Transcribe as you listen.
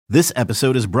This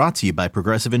episode is brought to you by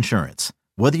Progressive Insurance.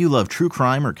 Whether you love true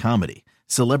crime or comedy,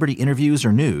 celebrity interviews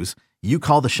or news, you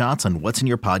call the shots on what's in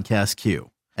your podcast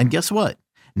queue. And guess what?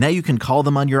 Now you can call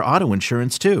them on your auto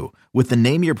insurance too with the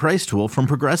Name Your Price tool from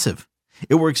Progressive.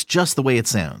 It works just the way it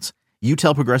sounds. You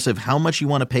tell Progressive how much you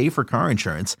want to pay for car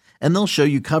insurance, and they'll show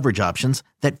you coverage options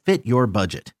that fit your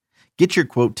budget. Get your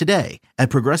quote today at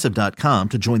Progressive.com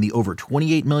to join the over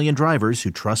 28 million drivers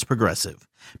who trust Progressive.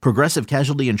 Progressive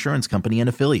Casualty Insurance Company and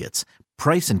Affiliates.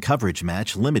 Price and coverage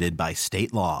match limited by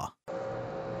state law.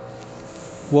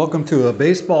 Welcome to a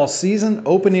baseball season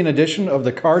opening edition of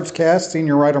the Cards Cast.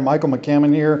 Senior writer Michael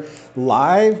McCammon here,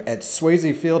 live at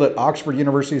Swayze Field at Oxford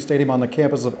University Stadium on the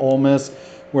campus of Ole Miss,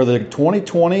 where the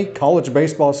 2020 college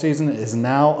baseball season is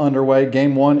now underway.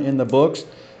 Game one in the books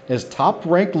as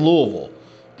top-ranked Louisville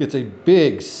gets a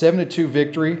big 7-2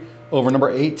 victory over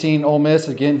number 18 Ole Miss,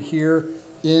 again here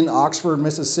in Oxford,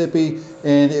 Mississippi.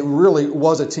 And it really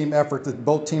was a team effort that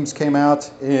both teams came out,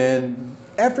 and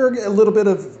after a little bit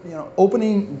of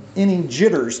opening inning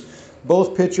jitters,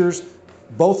 both pitchers,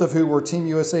 both of who were Team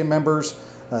USA members,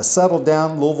 settled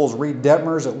down. Louisville's Reed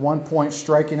Detmers at one point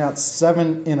striking out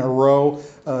 7 in a row,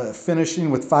 finishing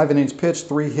with 5 innings pitched,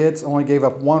 3 hits, only gave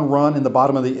up 1 run in the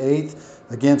bottom of the 8th.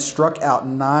 Again, struck out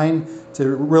 9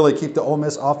 to really keep the Ole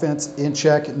Miss offense in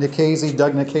check. Doug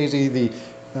Nikhazy,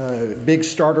 the big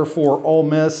starter for Ole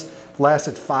Miss,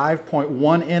 lasted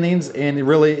 5.1 innings, and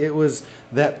it was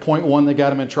that .1 that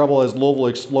got him in trouble as Louisville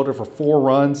exploded for 4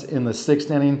 runs in the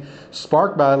 6th inning,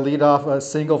 sparked by a leadoff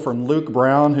single from Luke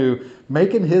Brown, who,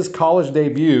 making his college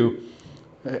debut,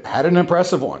 had an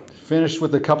impressive one. Finished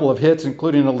with a couple of hits,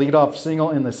 including a leadoff single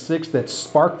in the 6th that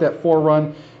sparked that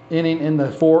 4-run inning in the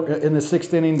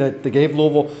 6th inning that gave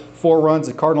Louisville 4 runs.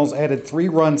 The Cardinals added 3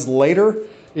 runs later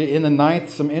in the 9th,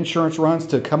 some insurance runs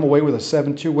to come away with a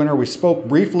 7-2 winner. We spoke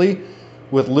briefly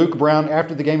with Luke Brown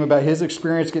after the game about his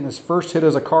experience getting his first hit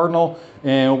as a Cardinal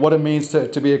and what it means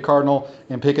to be a Cardinal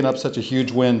and picking up such a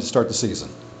huge win to start the season.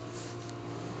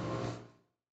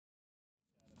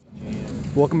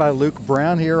 Welcome by Luke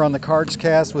Brown here on the Cards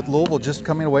Cast with Louisville just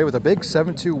coming away with a big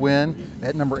 7-2 win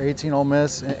at number 18 Ole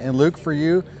Miss. And Luke, for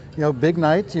you, big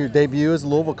night, your debut as a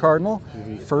Louisville Cardinal.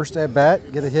 First at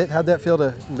bat, get a hit. How'd that feel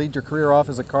to lead your career off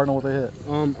as a Cardinal with a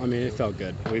hit? It felt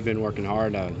good. We've been working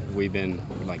hard. We've been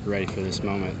ready for this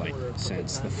moment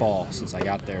since the fall, since I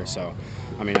got there. So,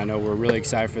 I know we're really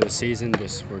excited for the season.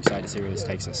 We're excited to see where this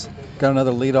takes us. Got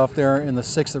another leadoff there in the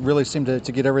 6th that really seemed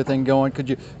to get everything going.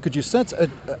 Could you sense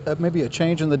maybe a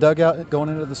change in the dugout going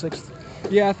into the 6th?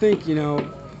 Yeah, I think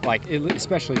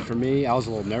especially for me, I was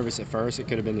a little nervous at first. It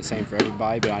could have been the same for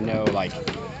everybody, but I know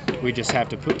we just have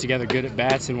to put together good at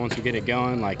bats, and once we get it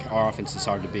going, our offense is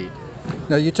hard to beat.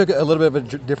 Now, you took a little bit of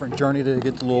a different journey to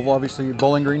get to Louisville. Obviously, you're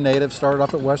Bowling Green native, started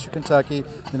off at Western Kentucky,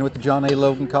 then with the John A.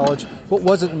 Logan College. What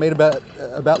was it that made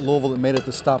about Louisville that made it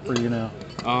the stop for you now?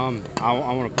 I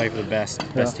want to play for the best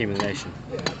team in the nation.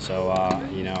 So,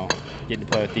 getting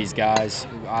to play with these guys,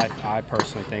 I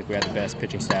personally think we have the best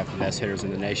pitching staff, the best hitters in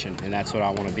the nation, and that's what I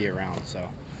want to be around. So,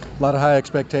 a lot of high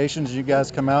expectations. You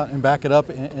guys come out and back it up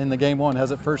in the game one.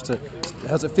 How's it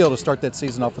feel to start that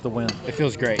season off with a win? It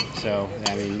feels great. So,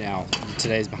 now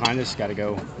today's behind us. Got to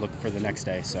go look for the next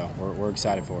day. So, we're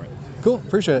excited for it. Cool.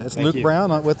 Appreciate it. It's Luke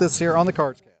Brown with us here on the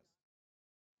Cards Cast.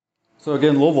 So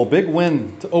again, Louisville, big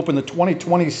win to open the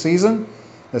 2020 season.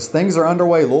 As things are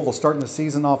underway, Louisville starting the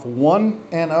season off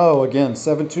 1-0. Again,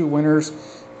 7-2 winners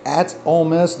at Ole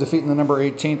Miss, defeating the number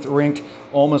 18th ranked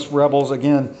Ole Miss Rebels.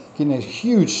 Again, getting a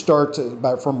huge start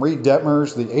from Reed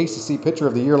Detmers, the ACC pitcher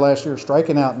of the year last year,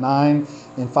 striking out 9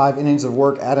 in 5 innings of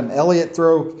work. Adam Elliott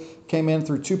came in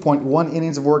through 2.1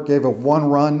 innings of work, gave up 1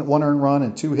 earned run,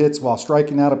 and 2 hits while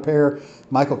striking out a pair.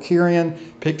 Michael Kirian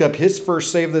picked up his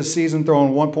first save this season,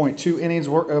 throwing 1.2 innings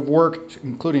of work,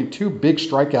 including 2 big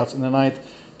strikeouts in the 9th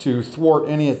to thwart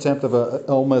any attempt of a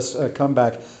Ole Miss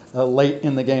comeback late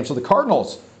in the game. So the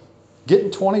Cardinals getting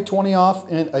 2020 off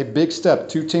in a big step.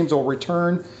 2 teams will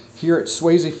return here at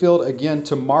Swayze Field again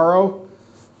tomorrow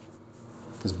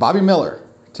as Bobby Miller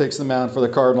takes the mound for the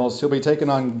Cardinals. He'll be taking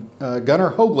on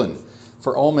Gunnar Hoagland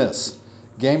for Ole Miss.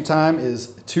 Game time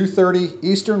is 2:30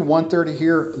 Eastern, 1:30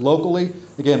 here locally.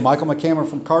 Again, Michael McCammon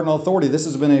from Cardinal Authority. This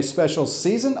has been a special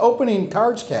season opening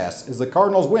Cards Cast as the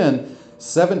Cardinals win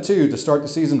 7-2 to start the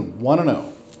season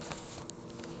 1-0.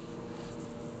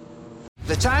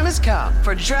 The time has come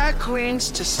for drag queens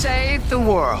to save the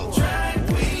world. Drag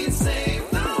queens save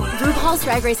the world. Through RuPaul's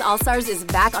Drag Race All-Stars is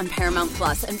back on Paramount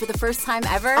Plus, and for the first time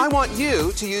ever, I want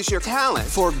you to use your talent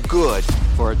for good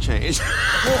for a change. 8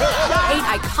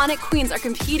 iconic queens are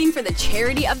competing for the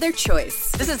charity of their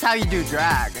choice. This is how you do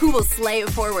drag. Who will slay it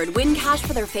forward, win cash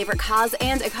for their favorite cause,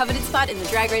 and a coveted spot in the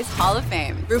Drag Race Hall of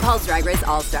Fame. RuPaul's Drag Race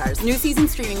All-Stars. New season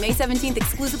streaming May 17th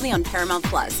exclusively on Paramount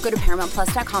Plus. Go to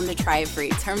ParamountPlus.com to try it free.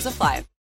 Terms apply.